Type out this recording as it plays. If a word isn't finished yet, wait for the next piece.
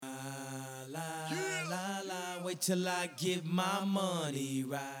wait till I get my money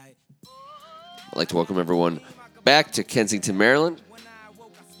right. I'd like to welcome everyone back to Kensington, Maryland.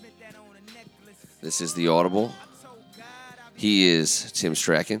 This is the Audible. He is Tim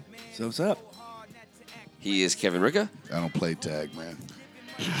Strachan. So what's up? He is Kevin Ricca. I don't play tag, man.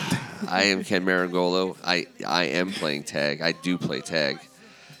 I am Ken Marangolo. I am playing tag. I do play tag.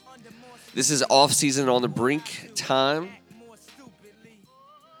 This is off-season on the brink time.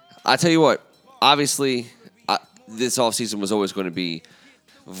 I tell you what, obviously, this off-season was always going to be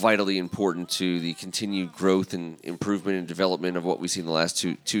vitally important to the continued growth and improvement and development of what we've seen the last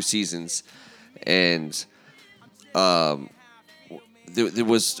two seasons. And there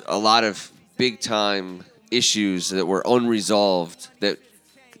was a lot of big-time issues that were unresolved that,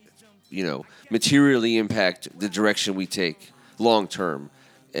 you know, materially impact the direction we take long-term.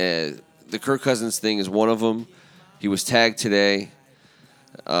 The Kirk Cousins thing is one of them. He was tagged today.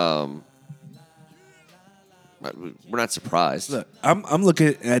 We're not surprised. Look, I'm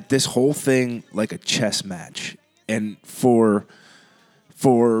looking at this whole thing like a chess match, and for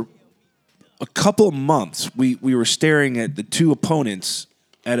a couple of months, we were staring at the two opponents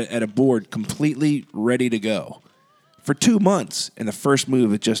at a board completely ready to go. For 2 months, and the first move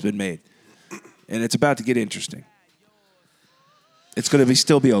had just been made, and it's about to get interesting. It's going to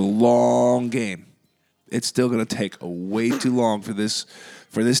still be a long game. It's still going to take way too long for this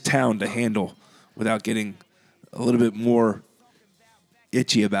town to handle without getting a little bit more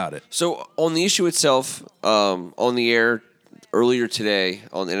itchy about it. So on the issue itself, on the air earlier today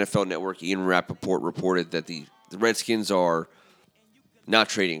on the NFL Network, Ian Rappaport reported that the Redskins are not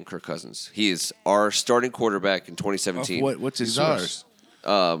trading Kirk Cousins. He is our starting quarterback in 2017. What's his source?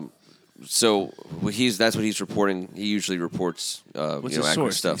 So that's what he's reporting. He usually reports What's his accurate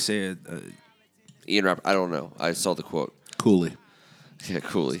source? stuff. Say Ian Rapp, I don't know. I saw the quote. Cooley. Yeah,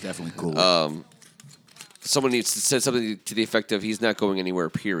 Cooley. It's definitely Cooley. Someone needs to say something to the effect of he's not going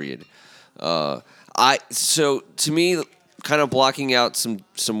anywhere, period. So to me, kind of blocking out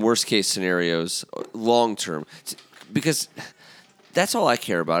some worst case scenarios long term, because that's all I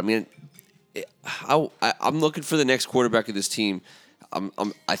care about. I mean, I'm looking for the next quarterback of this team.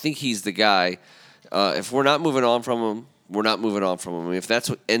 I think he's the guy. If we're not moving on from him, we're not moving on from him. I mean, if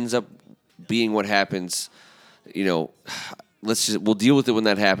that's what ends up being what happens, you know, we'll deal with it when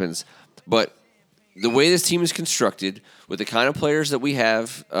that happens. But the way this team is constructed, with the kind of players that we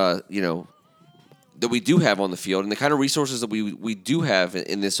have, that we do have on the field, and the kind of resources that we do have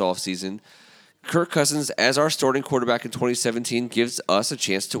in this offseason, Kirk Cousins, as our starting quarterback in 2017, gives us a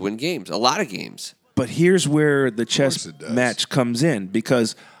chance to win games, a lot of games. But here's where the chess match comes in,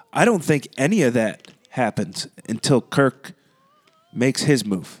 because I don't think any of that happens until Kirk makes his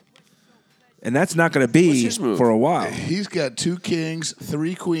move. And that's not going to be for a while. He's got 2 kings,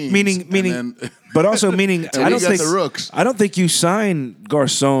 3 queens. Meaning, but also meaning, I don't think you sign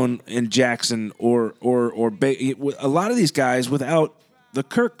Garcon and Jackson or a lot of these guys without the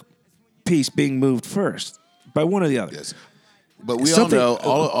Kirk piece being moved first by one or the other. Yes. But we all know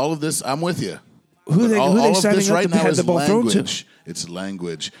all of this. I'm with you. Who they signing up right to have the ball thrown to? It's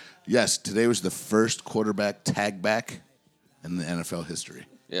language. Yes, today was the first quarterback tag back in the NFL history.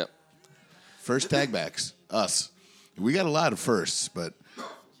 Yep. First tag backs, us. We got a lot of firsts, but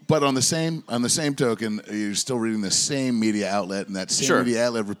on the same token, you're still reading the same media outlet, and that same media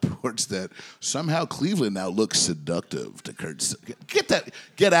outlet reports that somehow Cleveland now looks seductive to Kurt.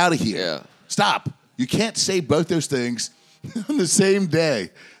 Get out of here. Yeah. Stop. You can't say both those things on the same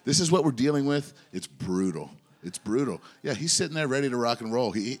day. This is what we're dealing with. It's brutal. It's brutal. Yeah, he's sitting there ready to rock and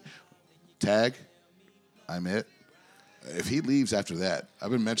roll. Tag, I'm it. If he leaves after that,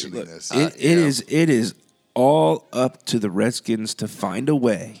 I've been mentioning this. It is all up to the Redskins to find a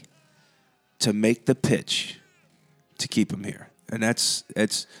way to make the pitch to keep him here, and it's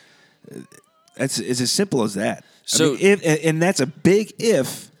as simple as that. So, and that's a big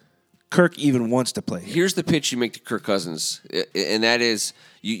if Kirk even wants to play here. Here's the pitch you make to Kirk Cousins, and that is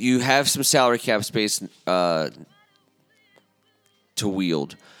you have some salary cap space to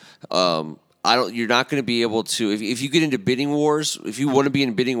wield. You're not going to be able to if you get into bidding wars. If you want to be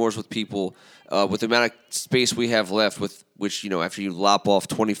in bidding wars with people, with the amount of space we have left, which after you lop off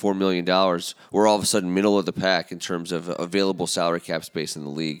 $24 million, we're all of a sudden middle of the pack in terms of available salary cap space in the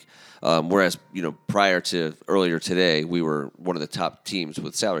league. Whereas prior to earlier today, we were one of the top teams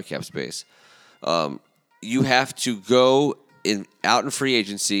with salary cap space. You have to go out in free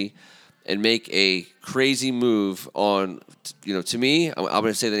agency and make a crazy move on, to me, I'm going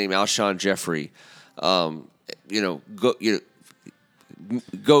to say the name Alshon Jeffrey.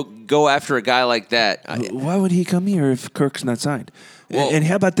 Go after a guy like that. Why would he come here if Kirk's not signed? Well, and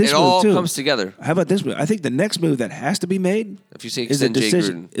how about this it move, all too? comes together. How about this move? I think the next move that has to be made If you say is a extend Jay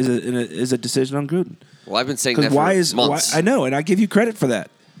decision. Gruden. Is a decision on Gruden. Well, I've been saying that Because for months. I know, and I give you credit for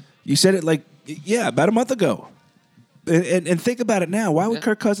that. You said it about a month ago. And think about it now. Why would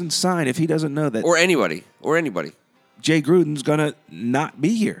Kirk Cousins sign if he doesn't know that Or anybody. Jay Gruden's gonna not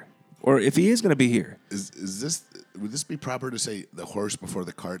be here, or if he is gonna be here? Would this be proper to say the horse before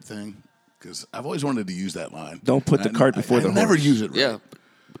the cart thing? Because I've always wanted to use that line. Don't put the cart before the horse. I never use it right. Yeah.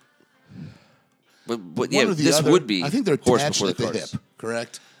 But One or the this other, would be I think they're horse attached before at the the cars. hip,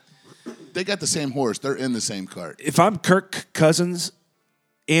 correct? They got the same horse. They're in the same cart. If I'm Kirk Cousins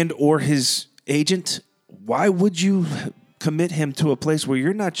and or his agent, why would you commit him to a place where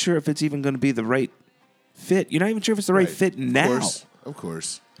you're not sure if it's even going to be the right fit? You're not even sure if it's the right fit now. Of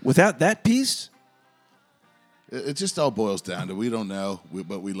course. Without that piece, It just all boils down to we don't know,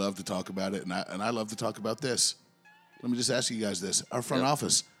 but we love to talk about it, and I love to talk about this. Let me just ask you guys this. Our front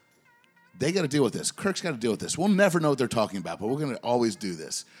office, they got to deal with this. Kirk's got to deal with this. We'll never know what they're talking about, but we're going to always do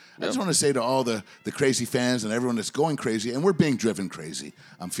this. I just want to say to all the crazy fans and everyone that's going crazy, and we're being driven crazy.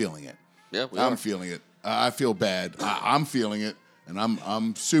 I'm feeling it. Yeah, I'm feeling it. I feel bad. I'm feeling it, and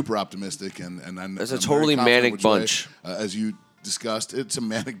I'm super optimistic. And It's a I'm totally very confident manic which way, bunch. as you discussed, it's a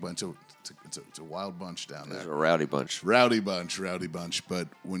manic bunch. It's a wild bunch down there. It's a rowdy bunch. Rowdy bunch. But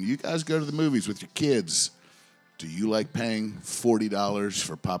when you guys go to the movies with your kids, do you like paying $40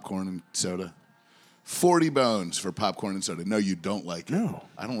 for popcorn and soda? 40 bones for popcorn and soda. No, you don't like it. No.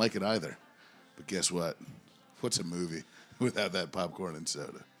 I don't like it either. But guess what? What's a movie without that popcorn and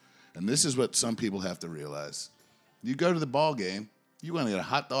soda? And this is what some people have to realize. You go to the ball game, you want to get a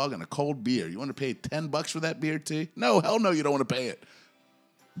hot dog and a cold beer. You want to pay $10 for that beer, T? No, hell no, you don't want to pay it.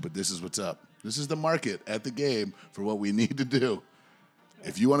 But this is what's up. This is the market at the game for what we need to do.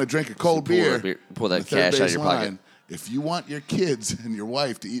 If you want to drink a cold beer, pull that the third cash out of base your line, pocket. if you want your kids and your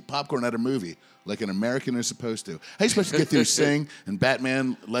wife to eat popcorn at a movie like an American is supposed to, how are you supposed to get through Sing and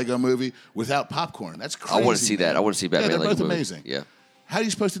Batman Lego movie without popcorn? That's crazy. I want to see that. I want to see Batman. Yeah, they're Lego both movie. amazing. Yeah. How are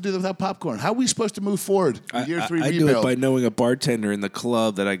you supposed to do that without popcorn? How are we supposed to move forward in year 3 I rebuild? do it by knowing a bartender in the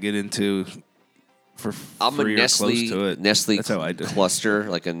club that I get into for I'm a free or close to it. Nestle That's how I do it. cluster,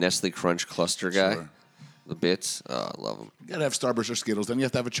 like a Nestle Crunch cluster guy. Sure. The bits. Oh, I love them. You got to have Starburst or Skittles. Then you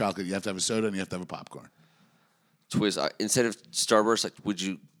have to have a chocolate. You have to have a soda, and you have to have a popcorn. Instead of Starburst, like, would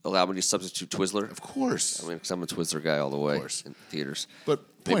you allow me to substitute Twizzler? Of course. I mean, because I'm a Twizzler guy all the way course. in theaters. But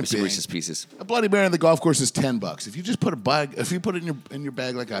maybe point some being, Reese's Pieces. a Bloody Mary on the golf course is $10. If you just put if you put it in your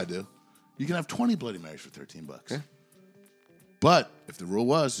bag like I do, you can have 20 Bloody Marys for $13. Yeah. But if the rule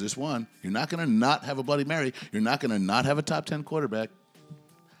was just one, you're not going to not have a Bloody Mary. You're not going to not have a top 10 quarterback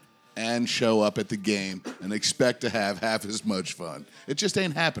and show up at the game and expect to have half as much fun. It just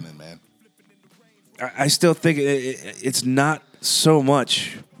ain't happening, man. I still think it's not so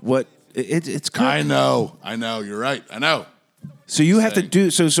much what it's. Kirk. I know. You're right. I know. So you have to do.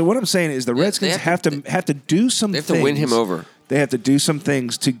 So what I'm saying is the Redskins have to do some. They have things. to win him over. They have to do some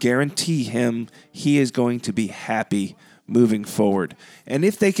things to guarantee him he is going to be happy moving forward. And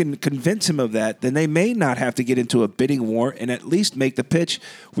if they can convince him of that, then they may not have to get into a bidding war and at least make the pitch.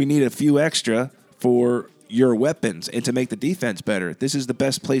 We need a few extra for your weapons and to make the defense better. This is the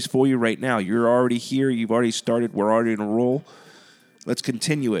best place for you right now. You're already here. You've already started. We're already in a roll. Let's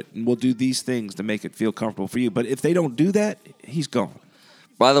continue it, and we'll do these things to make it feel comfortable for you. But if they don't do that, he's gone.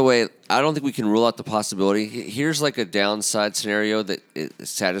 By the way, I don't think we can rule out the possibility. Here's like a downside scenario that it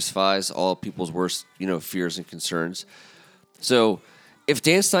satisfies all people's worst, fears and concerns. So if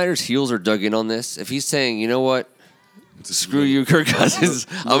Dan Snyder's heels are dug in on this, if he's saying, you know what, screw you, Kirk Cousins,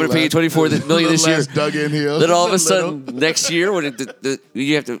 I'm going to pay you $24 million this year. Dug in heels. Then all of a sudden, next year, when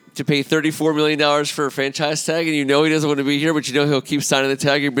you have to pay $34 million for a franchise tag, and he doesn't want to be here, but he'll keep signing the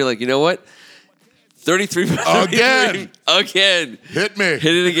tag, and be like, you know what? 33 again. Hit me. Hit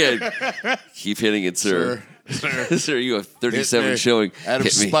it again. Keep hitting it, sir. Sir, you have 37 showing. Out of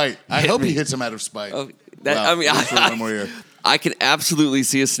Hit me. spite. I Hit hope me. he hits him out of spite. Oh, one more year. I can absolutely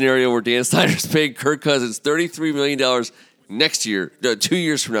see a scenario where Dan Snyder's paying Kirk Cousins $33 million next year, 2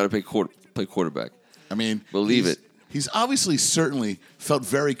 years from now, to play quarterback. I mean, believe it. He's obviously certainly felt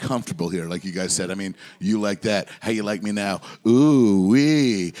very comfortable here, like you guys said. I mean, you like that. How you like me now? Ooh,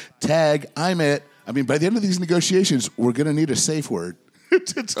 wee. Tag, I'm it. I mean, by the end of these negotiations, we're going to need a safe word.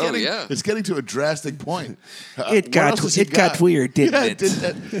 It's getting to a drastic point. It got weird, didn't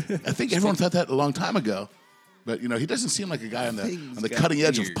it? I think everyone thought that a long time ago. But, he doesn't seem like a guy on the cutting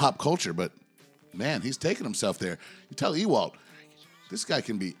edge of pop culture. But, man, he's taken himself there. You tell Ewald, this guy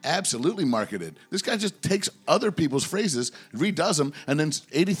can be absolutely marketed. This guy just takes other people's phrases, redoes them, and then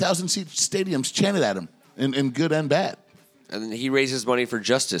 80,000-seat stadiums chanted at him in good and bad. And then he raises money for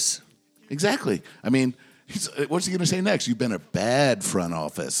justice. Exactly. I mean, what's he going to say next? You've been a bad front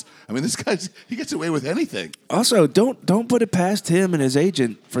office. I mean, this he gets away with anything. Also, don't put it past him and his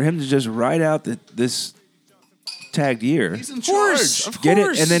agent for him to just ride out this tagged year. He's in charge. Of Get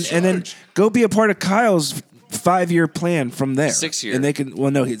course. it, and then go be a part of Kyle's 5-year plan from there. 6 year. And they can.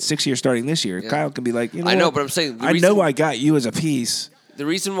 Well, no, he's 6 years starting this year. Kyle can be like, I know, what? but I'm saying I know I got you as a piece. The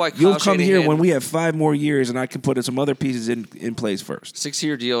reason why You'll Kyle come Shanahan, here when we have 5 more years, and I can put some other pieces in place first.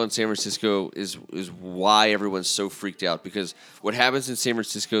 6-year deal in San Francisco is why everyone's so freaked out, because what happens in San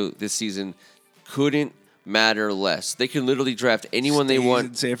Francisco this season couldn't matter less. They can literally draft anyone they want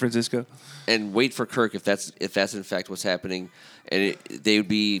in San Francisco and wait for Kirk if that's in fact what's happening, and they would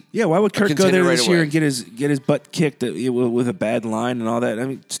be Why would Kirk go there this year away. and get his butt kicked with a bad line and all that? I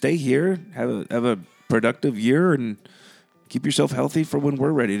mean, stay here, have a productive year, and keep yourself healthy for when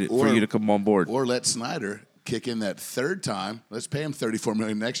we're ready for you to come on board. Or let Snyder kick in that third time. Let's pay him $34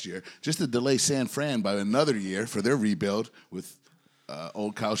 million next year, just to delay San Fran by another year for their rebuild with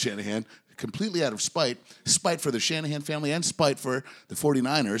old Kyle Shanahan. Completely out of spite for the Shanahan family and spite for the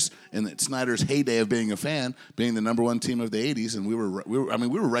 49ers and Snyder's heyday of being a fan, being the number one team of the 80s, and we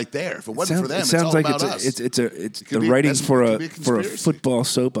were right there. If it wasn't for them, it's all about us. It's the writing for a football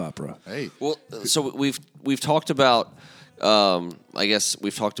soap opera. Hey, well. So we've talked about. I guess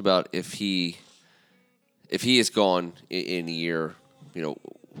we've talked about if he is gone in a year,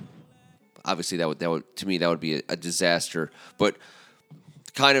 obviously that would to me that would be a disaster. But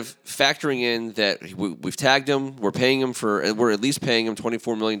kind of factoring in that we've tagged him, we're at least paying him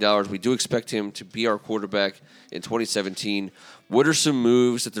 $24 million. We do expect him to be our quarterback in 2017. What are some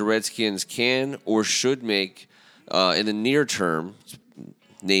moves that the Redskins can or should make in the near term,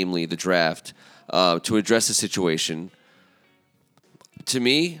 namely the draft, to address the situation? To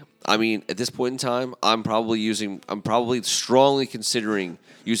me, I mean, at this point in time, I'm probably strongly considering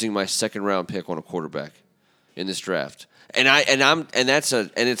using my second round pick on a quarterback in this draft. And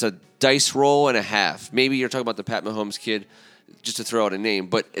it's a dice roll and a half. Maybe you're talking about the Pat Mahomes kid, just to throw out a name.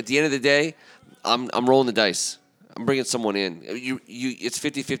 But at the end of the day, I'm rolling the dice. I'm bringing someone in. It's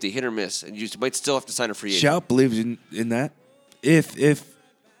 50-50, hit or miss, and you might still have to sign a free agent. Shout believes in that. If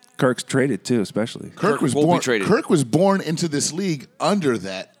Kirk's traded too, especially. Kirk was born into this league under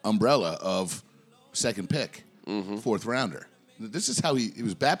that umbrella of second pick, fourth rounder. This is how he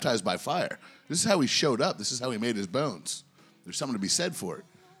was baptized by fire. This is how he showed up. This is how he made his bones. There's something to be said for it.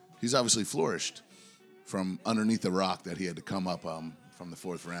 He's obviously flourished from underneath the rock that he had to come up from the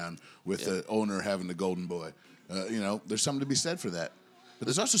fourth round with the owner having the golden boy. There's something to be said for that. But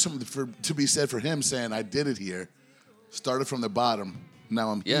there's also something to be said for him saying, I did it here, started from the bottom,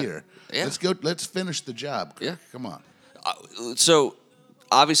 now I'm here. Yeah. Let's go. Let's finish the job. Yeah. Come on. So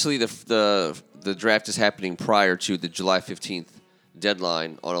obviously the draft is happening prior to the July 15th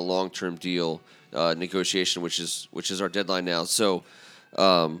deadline on a long-term deal negotiation, which is our deadline now. So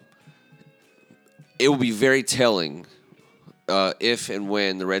it will be very telling if and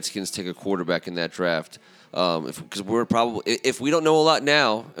when the Redskins take a quarterback in that draft. Because we're probably, if we don't know a lot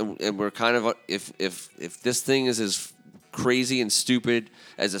now, and we're kind of, if this thing is as crazy and stupid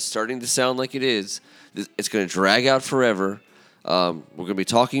as it's starting to sound like it is, it's going to drag out forever. We're going to be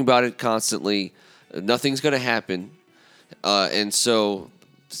talking about it constantly. Nothing's going to happen. And so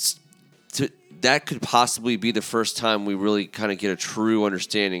that could possibly be the first time we really kind of get a true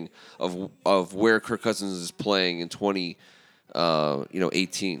understanding of where Kirk Cousins is playing in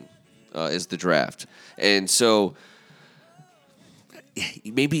 2018 is the draft. And so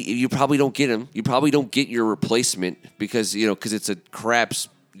maybe you probably don't get him. You probably don't get your replacement because it's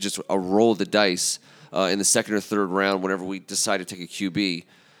just a roll of the dice in the second or third round whenever we decide to take a QB.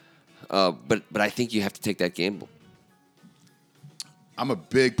 But I think you have to take that gamble. I'm a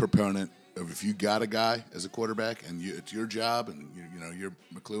big proponent of if you got a guy as a quarterback and it's your job and you're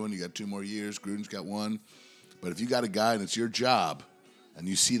McLuhan, you got 2 more years, Gruden's got 1. But if you got a guy and it's your job and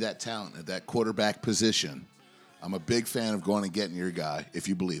you see that talent at that quarterback position, I'm a big fan of going and getting your guy if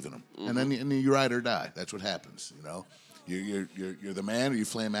you believe in him. Mm-hmm. And then you ride or die. That's what happens, You're the man, or you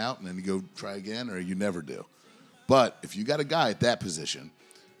flame out and then you go try again, or you never do. But if you got a guy at that position,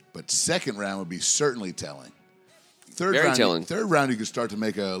 but second round would be certainly telling. Third round, you could start to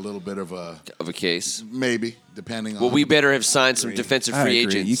make a little bit of a case, maybe depending on. Well, we better have signed some defensive free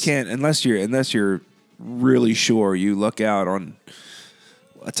agents. You can't unless you're really sure. You luck out on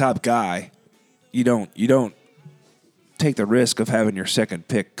a top guy. You don't take the risk of having your second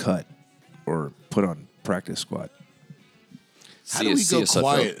pick cut or put on practice squad. How do we go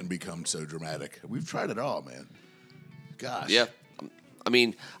quiet and become so dramatic? We've tried it all, man. Gosh. Yeah. I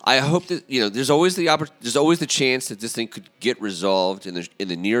mean, I hope that there's always the chance that this thing could get resolved in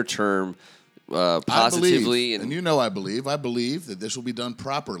the near term, positively. I believe that this will be done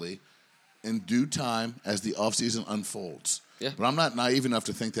properly in due time as the offseason unfolds. Yeah. But I'm not naive enough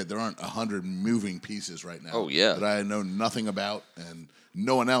to think that there aren't 100 moving pieces right now. Oh, yeah. That I know nothing about, and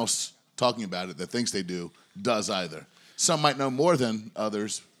no one else talking about it that thinks they do does either. Some might know more than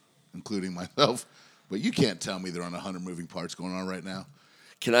others, including myself, but you can't tell me there aren't 100 moving parts going on right now.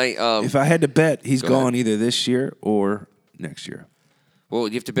 Can I? If I had to bet, he's Go gone ahead. either this year or next year. Well,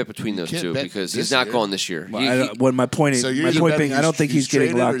 you have to bet between those can't two bet because this he's not year. going this year. My point So you're either being, betting I don't think he's getting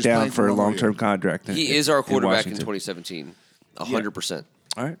traded or locked he's down playing for a one more long-term year. contract. He is our quarterback in Washington. 2017, 100%.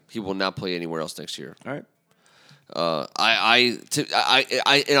 All right. He will not play anywhere else next year. All right.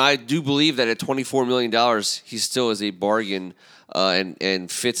 I do believe that at $24 million, he still is a bargain and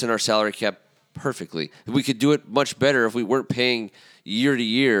fits in our salary cap perfectly. We could do it much better if we weren't paying year to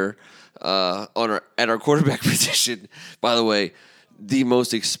year at our quarterback position. By the way, the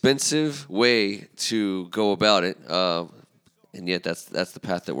most expensive way to go about it, and yet that's the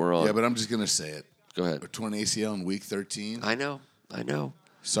path that we're on. Yeah, but I'm just going to say it. Go ahead. A torn ACL in week 13. I know.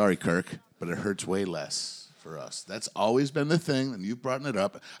 Sorry, Kirk, but it hurts way less for us. That's always been the thing, and you've brought it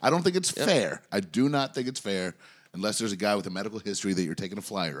up. I don't think it's fair. I do not think it's fair unless there's a guy with a medical history that you're taking a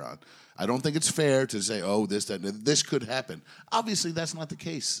flyer on. I don't think it's fair to say, oh, this could happen. Obviously, that's not the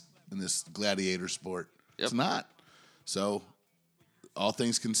case in this gladiator sport. Yep. It's not. So, all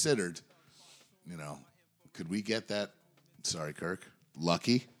things considered, could we get that? Sorry, Kirk.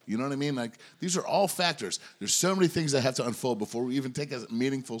 Lucky. You know what I mean? Like, these are all factors. There's so many things that have to unfold before we even take a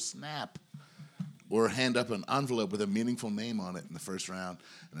meaningful snap or hand up an envelope with a meaningful name on it in the first round.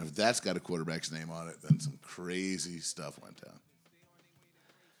 And if that's got a quarterback's name on it, then some crazy stuff went down.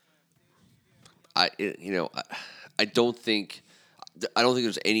 I don't think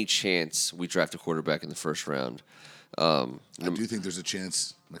there's any chance we draft a quarterback in the first round. I do think there's a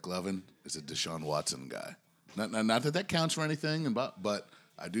chance McLovin is a Deshaun Watson guy. Not that counts for anything, but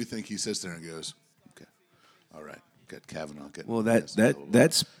I do think he sits there and goes, okay, all right, got Kavanaugh. Well,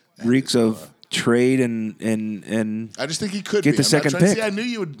 that's reeks of trade and I just think he could get be. the second pick. I knew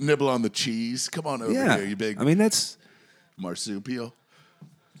you would nibble on the cheese. Come on over here, you big. I mean, that's marsupial.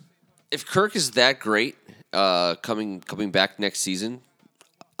 If Kirk is that great coming back next season,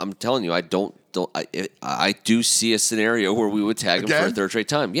 I'm telling you, I do see a scenario where we would tag him for a third straight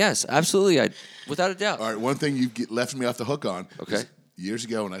time. Yes, absolutely, without a doubt. All right, one thing you left me off the hook on. Okay. Years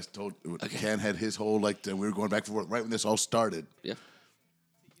ago, when I told Ken had his whole we were going back and forth right when this all started. Yeah.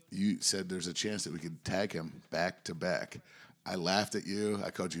 You said there's a chance that we could tag him back to back. I laughed at you.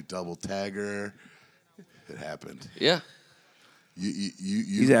 I called you double tagger. It happened. Yeah.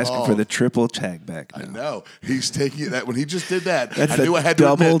 he's asking for the triple tag back now. I know. He's taking that when he just did that. That's I knew I had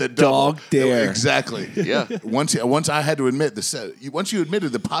to admit the dog dare. Exactly. Yeah. Once I had to admit once you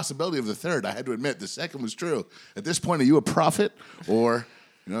admitted the possibility of the third, I had to admit the second was true. At this point, are you a prophet, or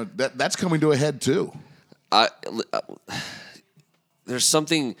that's coming to a head too? There's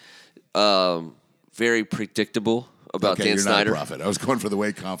something very predictable about Dan you're Snyder. Not a prophet. I was going for the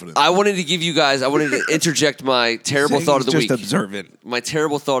way confident. I wanted to interject my terrible thought of the week. Just observant. My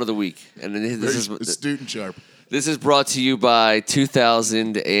terrible thought of the week, and this is astute and sharp. This is brought to you by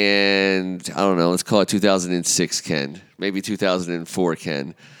 2000 and I don't know. Let's call it 2006 Ken, maybe 2004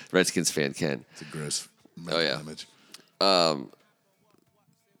 Ken, Redskins fan Ken. It's a gross image.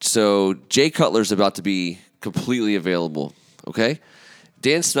 So Jay Cutler's about to be completely available. Okay.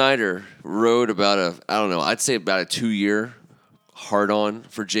 Dan Snyder wrote about I'd say about a 2-year hard-on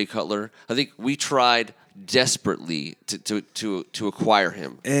for Jay Cutler. I think we tried desperately to acquire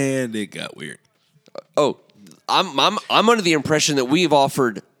him. And it got weird. Oh, I'm under the impression that we've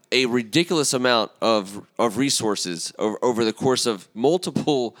offered a ridiculous amount of resources over the course of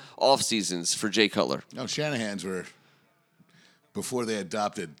multiple off seasons for Jay Cutler. No, Shanahan's were before they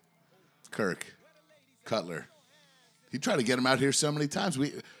adopted Cutler. He tried to get him out here so many times.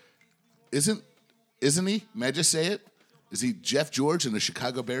 Isn't he? May I just say it? Is he Jeff George in the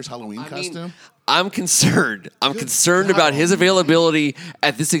Chicago Bears Halloween costume? I'm concerned. I'm concerned about his availability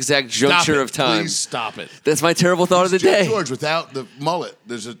at this exact juncture of time. Please stop it. That's my terrible thought of the Jeff day. George without the mullet.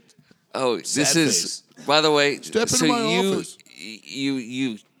 There's a this is face. By the way. Step so into my office.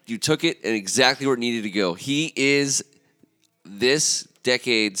 You took it and exactly where it needed to go. He is this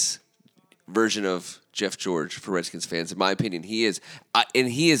decade's version of Jeff George for Redskins fans, in my opinion. He is, and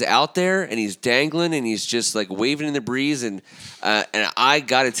he is out there, and he's dangling, and he's just like waving in the breeze. And I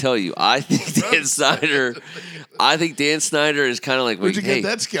got to tell you, I think Dan Snyder is kind of like, where'd you get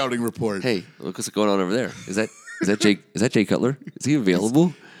that scouting report? Hey, look what's going on over there. Is that Is that Jay Cutler? Is he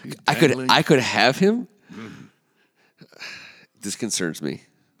available? I could have him. This concerns me.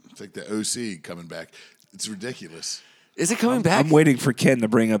 It's like the OC coming back. It's ridiculous. Is it coming back? I'm waiting for Ken to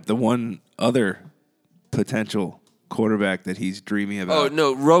bring up the one other potential quarterback that he's dreaming about. Oh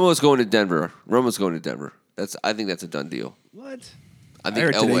no, Romo's going to Denver. I think that's a done deal. What? I think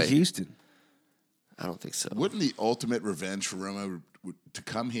heard Elway. today Houston. I don't think so. Wouldn't the ultimate revenge for Romo to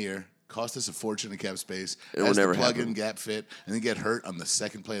come here, cost us a fortune in cap space, It will as the never plug-in happen. gap fit, and then get hurt on the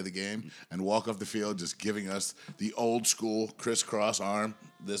second play of the game and walk off the field just giving us the old school crisscross arm,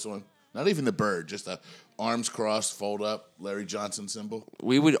 this one. Not even the bird, just a arms crossed, fold up, Larry Johnson symbol.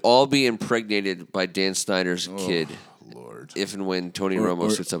 We would all be impregnated by Dan Snyder's kid Lord. if and when Tony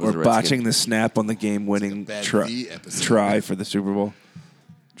Romo suits up as a or Redskin. botching the snap on the game-winning It's like a bad try, V episode. try for the Super Bowl.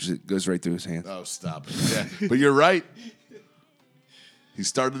 Just goes right through his hand. Oh, stop it. Yeah. But you're right. He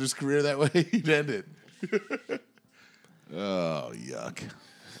started his career that way. He'd end it. Oh, yuck.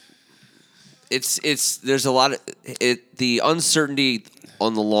 There's a lot of the uncertainty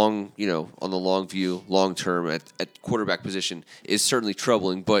on the long view, long term at quarterback position is certainly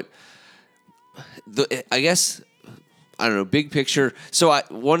troubling. But I guess I don't know, big picture. So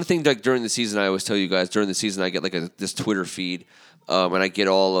one thing like during the season, I always tell you guys during the season I get like this Twitter feed, and I get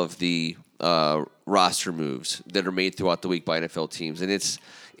all of the roster moves that are made throughout the week by NFL teams, and it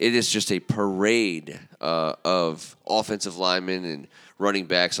is just a parade of offensive linemen and running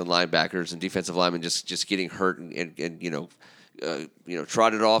backs and linebackers and defensive linemen just getting hurt and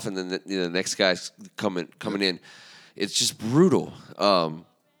trotted off, and then the next guy's coming in. It's just brutal.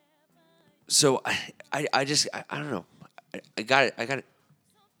 So I don't know. I got it.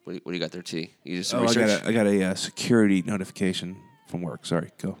 What do you got there, T? You just research? I got a security notification from work. Sorry,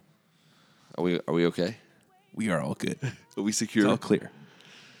 go. Are we okay? We are all good. Are we secure? It's all clear.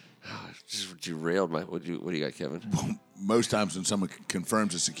 Just derailed my. What do you got, Kevin? Most times when someone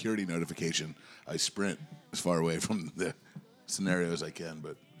confirms a security notification, I sprint as far away from the scenario as I can,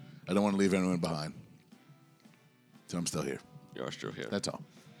 but I don't want to leave anyone behind. So I'm still here. You are still here. That's all.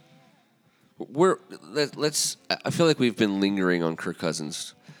 Let's. I feel like we've been lingering on Kirk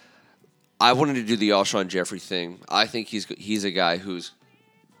Cousins. I wanted to do the Alshon Jeffrey thing. I think he's a guy who's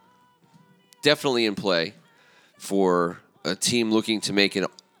definitely in play for a team looking to make an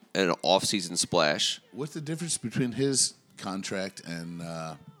off-season splash. What's the difference between his contract and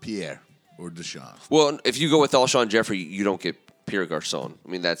Pierre or Deshaun? Well, if you go with Alshon Jeffrey, you don't get Pierre Garçon. I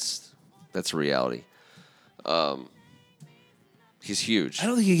mean, that's a reality. He's huge. I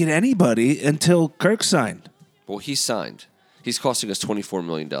don't think you get anybody until Kirk signed. Well, he's signed. He's costing us $24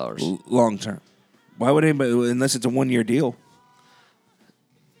 million. Long term. Why would anybody, unless it's a 1-year deal?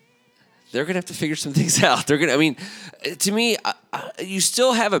 They're going to have to figure some things out. To me, you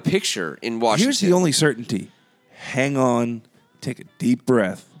still have a picture in Washington. Here's the only certainty. Hang on, take a deep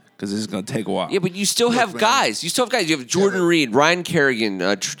breath, because this is going to take a while. Yeah, but you still have guys. You have Jordan Reed, Ryan Kerrigan,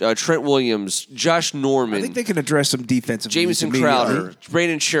 Trent Williams, Josh Norman. I think they can address some defensive needs Jamison immediately. Crowder,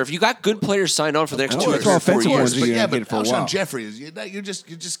 Brandon Sheriff. You got good players signed on for the next 2 or it's all 4 offensive years. ones. But You're yeah, gonna but get it for a Alshon while. Jeffrey, you're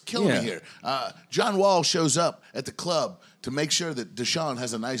just killing Yeah. me here. John Wall shows up at the club to make sure that Deshaun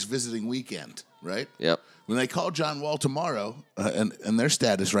has a nice visiting weekend, right? Yep. When they call John Wall tomorrow, and their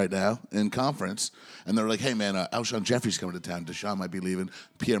status right now in conference, and they're like, hey, man, Alshon Jeffrey's coming to town. Deshaun might be leaving.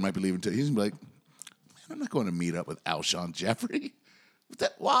 Pierre might be leaving too. He's going to be like, man, I'm not going to meet up with Alshon Jeffrey.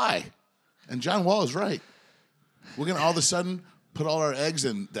 Why? And John Wall is right. We're going to all of a sudden put all our eggs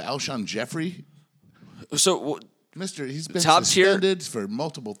in the Alshon Jeffrey. So He's been Top tier- suspended for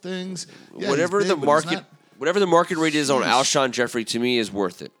multiple things. Yeah, whatever he's the big, but he's market, not- whatever the market rate is on Alshon Jeffrey, to me is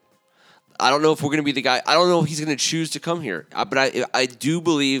worth it. I don't know if we're going to be the guy. I don't know if he's going to choose to come here. But I do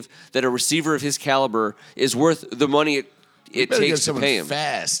believe that a receiver of his caliber is worth the money it better get takes to someone pay him.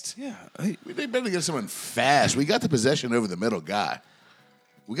 fast. Yeah. They better get someone fast. We got the possession over the middle guy.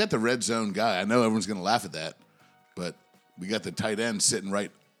 We got the red zone guy. I know everyone's going to laugh at that, but we got the tight end sitting right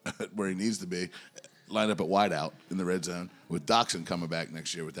where he needs to be, lined up at wide out in the red zone with Doxson coming back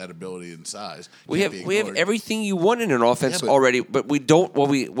next year with that ability and size. We Can't have be ignored. everything you want in an offense Yeah, but- already, but we don't. What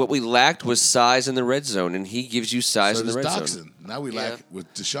we lacked was size in the red zone, and he gives you size So in the does red Doxson. zone. Now we Yeah. lack,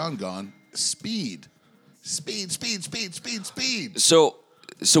 with Deshaun gone, speed. Speed.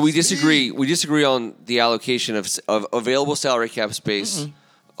 So we disagree. We disagree on the allocation of available salary cap space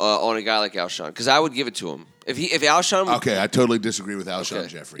on a guy like Alshon, because I would give it to him if Alshon. Okay, I totally disagree with Alshon Okay,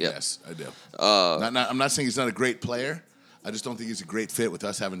 Jeffrey. yep. Yes, I do. I'm not saying he's not a great player. I just don't think he's a great fit with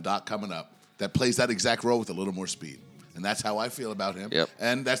us having Doc coming up that plays that exact role with a little more speed. And that's how I feel about him. Yep.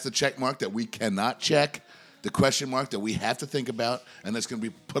 And that's the check mark that we cannot check the question mark that we have to think about, and that's going to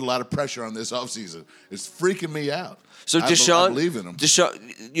be put a lot of pressure on this offseason. It's freaking me out. So I believe in him.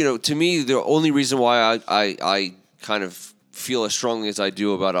 Deshaun, to me, the only reason why I kind of feel as strongly as I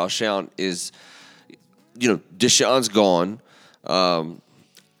do about Alshon is, Deshaun's gone.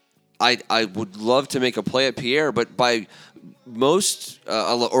 I would love to make a play at Pierre, but by most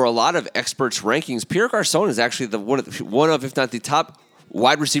or a lot of experts' rankings, Pierre Garçon is actually one of, if not the top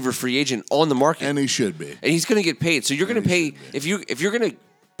wide receiver free agent on the market, and he should be, and he's going to get paid. So you're going to pay if you're going to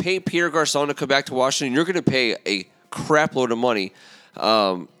pay Pierre Garçon to come back to Washington, you're going to pay a crap load of money.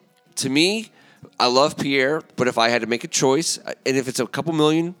 To me, I love Pierre, but if I had to make a choice, and if it's a couple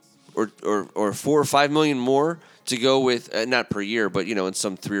million or $4 or $5 million more to go with, not per year, but in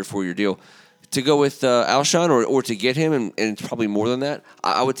some 3 or 4 year deal, to go with Alshon or to get him, and it's probably more than that,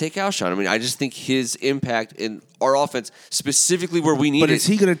 I would take Alshon. I mean, I just think his impact in our offense, specifically where we need it. But is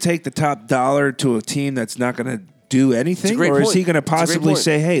he going to take the top dollar to a team that's not going to do anything? Or point. Is he going to possibly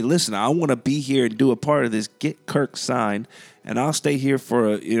say, hey, listen, I want to be here and do a part of this, get Kirk signed, and I'll stay here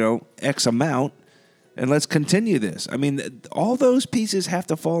for X amount, and let's continue this? I mean, all those pieces have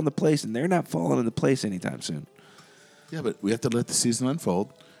to fall into place, and they're not falling into place anytime soon. Yeah, but we have to let the season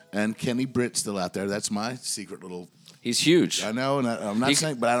unfold. And Kenny Britt's still out there. That's my secret little. He's huge. I know, and I'm not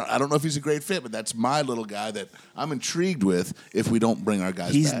saying, but I don't know if he's a great fit. But that's my little guy that I'm intrigued with. If we don't bring our guys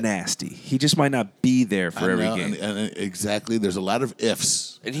back, he's nasty. He just might not be there for every game. And exactly, there's a lot of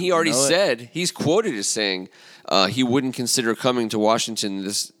ifs. And he already said, he's quoted as saying he wouldn't consider coming to Washington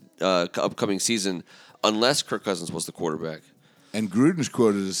this upcoming season unless Kirk Cousins was the quarterback. And Gruden's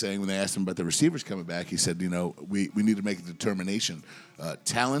quoted as saying, when they asked him about the receivers coming back, he said, we need to make a determination.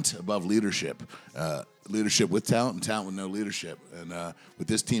 Talent above leadership. Leadership with talent and talent with no leadership. And what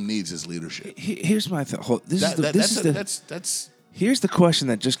this team needs is leadership. Here's my thought. Here's the question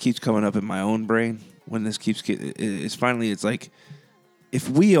that just keeps coming up in my own brain when this keeps it's like, if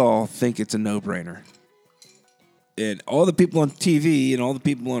we all think it's a no-brainer, and all the people on TV and all the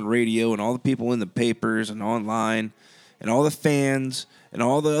people on radio and all the people in the papers and online and all the fans and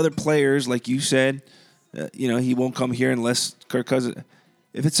all the other players, like you said, he won't come here unless Kirk Cousins.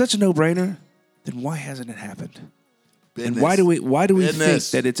 If it's such a no-brainer, then why hasn't it happened? Business. And why do we think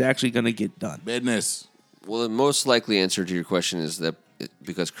that it's actually going to get done? Business. Well, the most likely answer to your question is that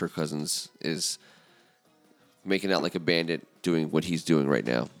because Kirk Cousins is making out like a bandit doing what he's doing right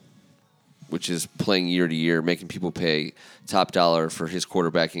now, which is playing year to year, making people pay top dollar for his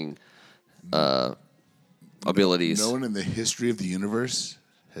quarterbacking abilities. No one in the history of the universe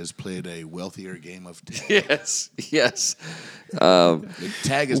has played a wealthier game of tag. Yes. The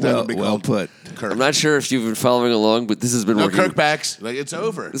tag is not well put. Kirk. I'm not sure if you've been following along, but this has been working. Kirk backs. Like, it's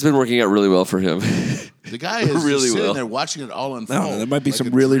over. It's been working out really well for him. The guy is really just sitting well. there watching it all unfold. No, there might be like some a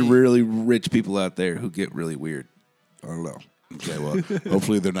really, dream. really rich people out there who get really weird. I don't know. Okay, well,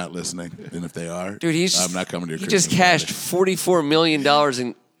 hopefully they're not listening. And if they are, Dude, I'm not coming to your He just Christmas cashed party. $44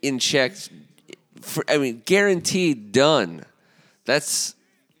 million in checks. Guaranteed done. That's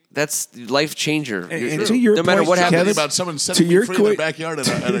life changer. And to your no matter point, what Kevin, happens. About someone setting me free in their backyard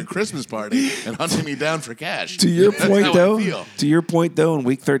at a Christmas party and hunting me down for cash. To your That's point, how though. I feel. To your point, though, in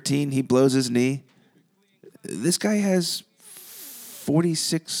Week 13, he blows his knee. This guy has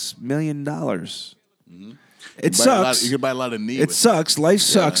 $46 million. Mm-hmm. It sucks. You can buy a lot of knee. It sucks. Life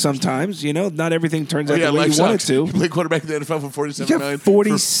sucks sometimes. Not everything turns out the way you want it to. You play quarterback in the NFL for $47 You million. got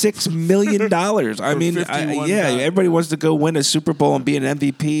 $46 million. I mean, 51 times. everybody wants to go win a Super Bowl and be an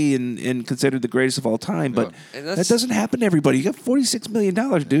MVP and considered the greatest of all time, but that doesn't happen to everybody. You got $46 million,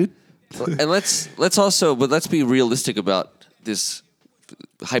 dude. And let's be realistic about this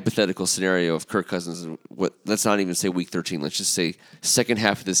hypothetical scenario of Kirk Cousins. Let's not even say Week 13. Let's just say second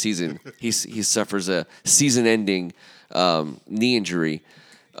half of the season. He suffers a season-ending knee injury.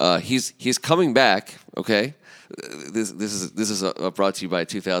 He's coming back. Okay, this is brought to you by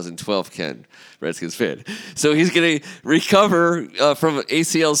 2012 Ken, Redskins fan. So he's going to recover from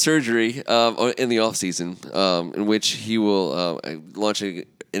ACL surgery in the offseason, in which he will launch an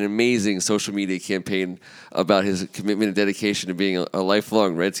amazing social media campaign about his commitment and dedication to being a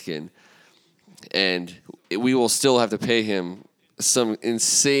lifelong Redskin. And we will still have to pay him some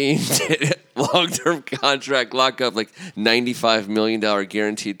insane long-term contract lockup, like $95 million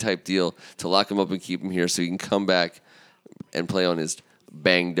guaranteed type deal to lock him up and keep him here so he can come back and play on his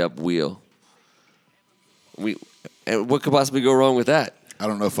banged-up wheel. And what could possibly go wrong with that? I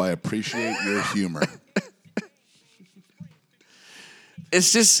don't know if I appreciate your humor.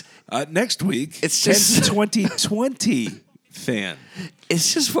 It's just Next week, it's just 2020. fan.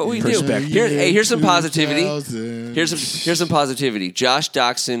 It's just what we do. Perspective. Here's some positivity. 2000. Here's some positivity. Josh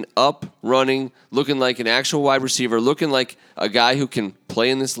Doxson up, running, looking like an actual wide receiver, looking like a guy who can play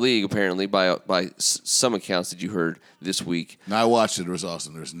in this league. Apparently, by some accounts that you heard this week. No, I watched it. It was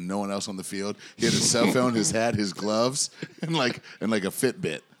awesome. There was no one else on the field. He had his cell phone, his hat, his gloves, and like a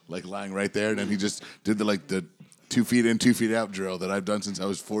Fitbit, like lying right there. And then he just did the 2 feet in, 2 feet out drill that I've done since I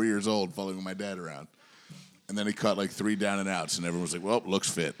was 4 years old, following my dad around. And then he caught like 3 down and outs, and everyone was like, well, looks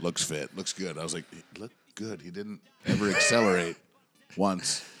fit, looks good. I was like, he looked good. He didn't ever accelerate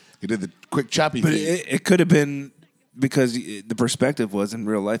once. He did the quick choppy But thing. it could have been because the perspective was in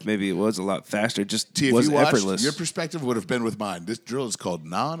real life. Maybe it was a lot faster. Just If was you watched, effortless. your perspective would have been with mine. This drill is called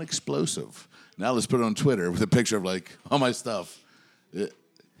non-explosive. Now let's put it on Twitter with a picture of like all my stuff.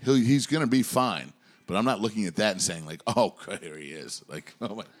 He's going to be fine. But I'm not looking at that and saying like, oh, there he is. Like,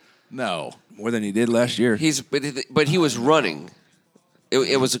 oh my. No. More than he did last year. But he was running.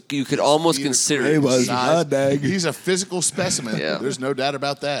 It was you could almost consider it. He was Size. a dag. He's a physical specimen. Yeah. There's no doubt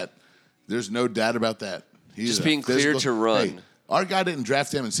about that. He's Just a being clear to run. Hey, our guy didn't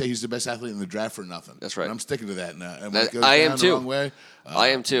draft him and say he's the best athlete in the draft for nothing. That's right. And I'm sticking to that now. And when That- it goes I down am the too. wrong way, I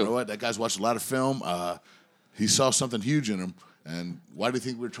am too. You know what? That guy's watched a lot of film. He saw something huge in him. And why do you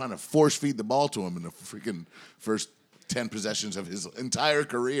think we're trying to force feed the ball to him in the freaking first 10 possessions of his entire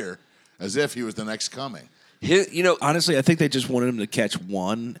career as if he was the next coming? Honestly, I think they just wanted him to catch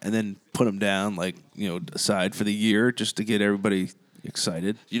one and then put him down, aside for the year, just to get everybody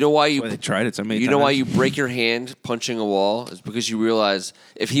excited. You know why That's why they tried it so many You know times. why you break your hand punching a wall is because you realize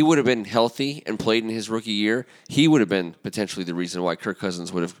if he would have been healthy and played in his rookie year, he would have been potentially the reason why Kirk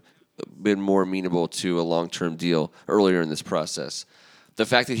Cousins would have been more amenable to a long-term deal earlier in this process. The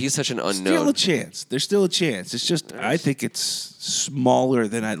fact that he's such an unknown. Still a chance. There's still a chance. It's just I think it's smaller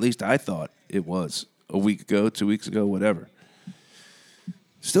than at least I thought it was a week ago, 2 weeks ago, whatever.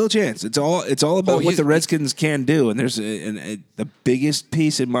 Still a chance. It's all about what the Redskins can do, and there's the biggest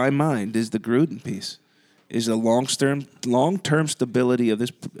piece in my mind is the Gruden piece, is the long-term stability of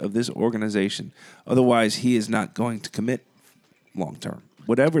this organization. Otherwise, he is not going to commit long-term.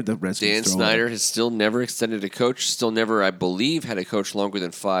 Whatever the Redskins Dan throw Snyder at him. has still never extended a coach. Still never, I believe, had a coach longer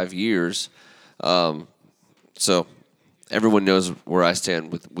than 5 years. So everyone knows where I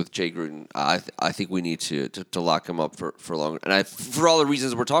stand with Jay Gruden. I think we need to lock him up for longer, and for all the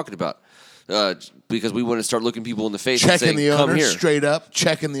reasons we're talking about, because we want to start looking people in the face and Checking saying, the owner, "Come here, straight up,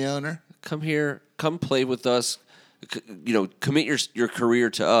 checking the owner. come here, come play with us. Commit your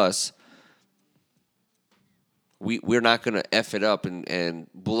career to us." We're not going to F it up and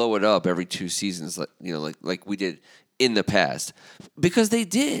blow it up every 2 seasons like we did in the past, because they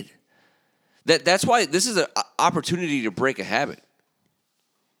did. That's why this is an opportunity to break a habit.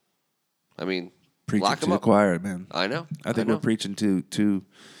 I mean, Preaching lock to them the up. choir, man. I know. I think know. we're preaching to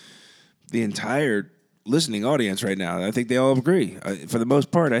the entire listening audience right now. I think they all agree. For the most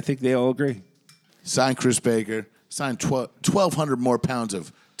part, I think they all agree. Sign Chris Baker. Sign 1,200 more pounds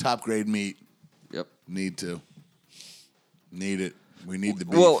of top grade meat. Yep. Need it. We need the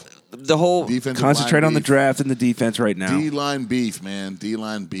beef. Well, the whole Defensive Concentrate line on the beef. draft and the defense right now. D-line beef, man.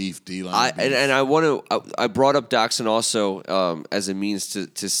 D-line beef. D-line beef. and I want to. I brought up Doxson also as a means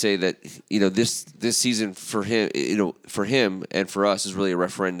to say that this season for him and for us is really a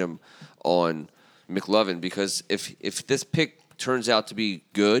referendum on McLovin, because if this pick turns out to be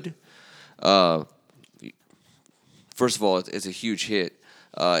good, first of all, it's a huge hit.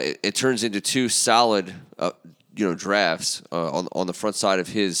 It turns into 2 solid drafts on the front side of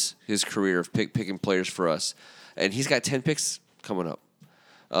his career of picking players for us, and he's got 10 picks coming up.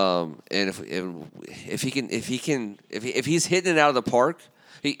 And if he's hitting it out of the park,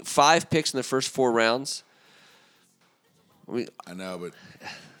 5 picks in the first 4 rounds. I know, but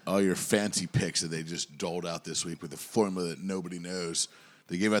all your fancy picks that they just doled out this week with a formula that nobody knows.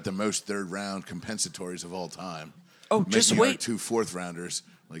 They gave out the most third-round compensatories of all time. Oh, just making our wait. 2 fourth-rounders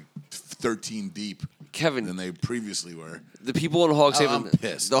like 13 deep, Kevin, than they previously were. the people in Hogshaven, I'm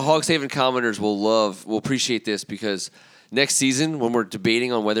pissed. the Hogshaven commenters will appreciate this, because next season when we're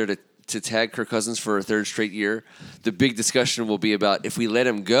debating on whether to tag Kirk Cousins for a 3rd straight year, the big discussion will be about if we let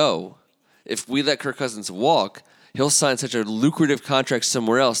him go, if we let Kirk Cousins walk, he'll sign such a lucrative contract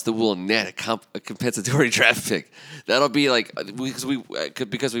somewhere else that we'll net a compensatory draft pick. That'll be like because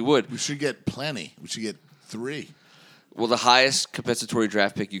we would. We should get plenty. We should get 3. Well, the highest compensatory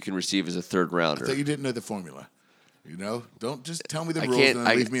draft pick you can receive is a 3rd rounder. I thought you didn't know the formula. Don't just tell me the rules can't- and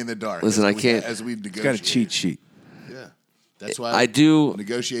then leave me in the dark. Listen, as I can't- As we It's negotiate. got a cheat sheet. Yeah, that's why I do.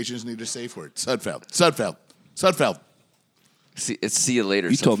 Negotiations need a safe word. Sudfeld. See you later.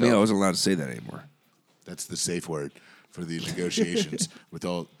 You told me Sudfeld. I wasn't allowed to say that anymore. That's the safe word. for the negotiations with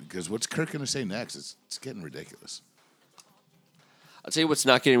all. Because what's Kirk going to say next? It's getting ridiculous. I'll tell you what's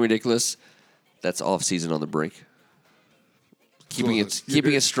not getting ridiculous. That's off-season on the brink. Keeping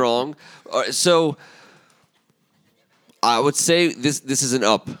it strong. So I would say this is an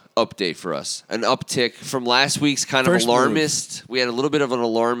update for us, an uptick from last week's kind of alarmist. We had a little bit of an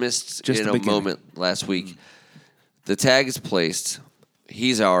alarmist moment last week. The tag is placed.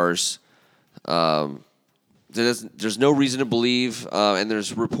 He's ours. There's no reason to believe, and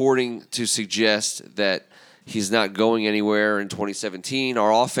there's reporting to suggest that he's not going anywhere in 2017.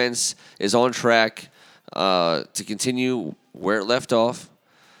 Our offense is on track to continue where it left off.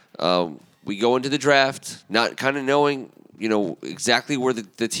 We go into the draft not kind of knowing, exactly where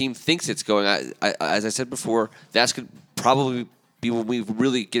the team thinks it's going. As I said before, that's going to probably be when we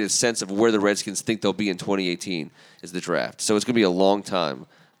really get a sense of where the Redskins think they'll be in 2018 is the draft. So it's going to be a long time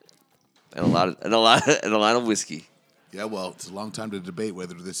and a lot of whiskey. Yeah, well, it's a long time to debate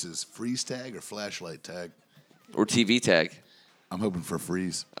whether this is freeze tag or flashlight tag or TV tag. I'm hoping for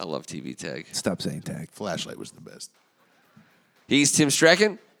freeze. I love TV tag. Stop saying tag. Flashlight was the best. He's Tim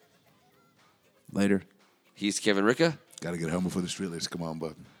Strachan. Later. He's Kevin Ricka. Got to get home before the street lights come on,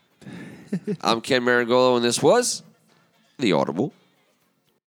 bud. I'm Ken Marangolo, and this was The Audible.